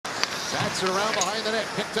Bats it around behind the net.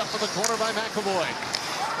 Picked up in the corner by McAvoy.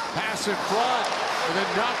 Pass in front. And then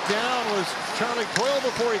knocked down was Charlie Coyle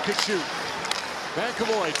before he could shoot.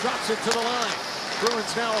 McAvoy drops it to the line.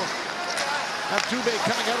 Bruins now have Dubé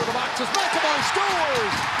coming out of the boxes. McAvoy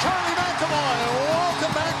scores! Charlie McAvoy,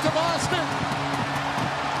 welcome back to Boston.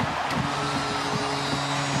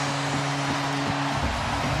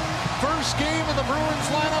 First game of the Bruins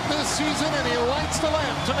lineup this season, and he lights the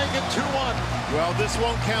lamp to make it 2-1. Well, this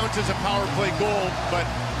won't count as a power play goal, but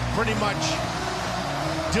pretty much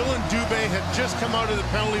Dylan Dubé had just come out of the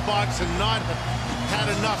penalty box and not had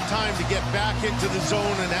enough time to get back into the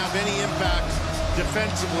zone and have any impact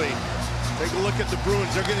defensively. Take a look at the Bruins.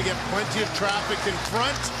 They're going to get plenty of traffic in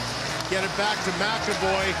front. Get it back to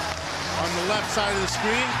McAvoy on the left side of the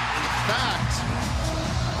screen. In fact,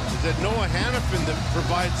 is it Noah Hannafin that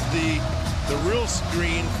provides the real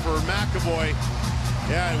screen for McAvoy?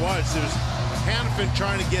 Yeah, it was. There's Hannafin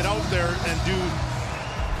trying to get out there and do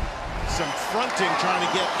some fronting, trying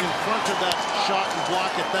to get in front of that shot and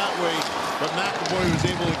block it that way. But McAvoy was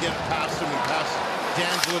able to get past him and past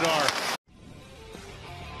Dan Vladar.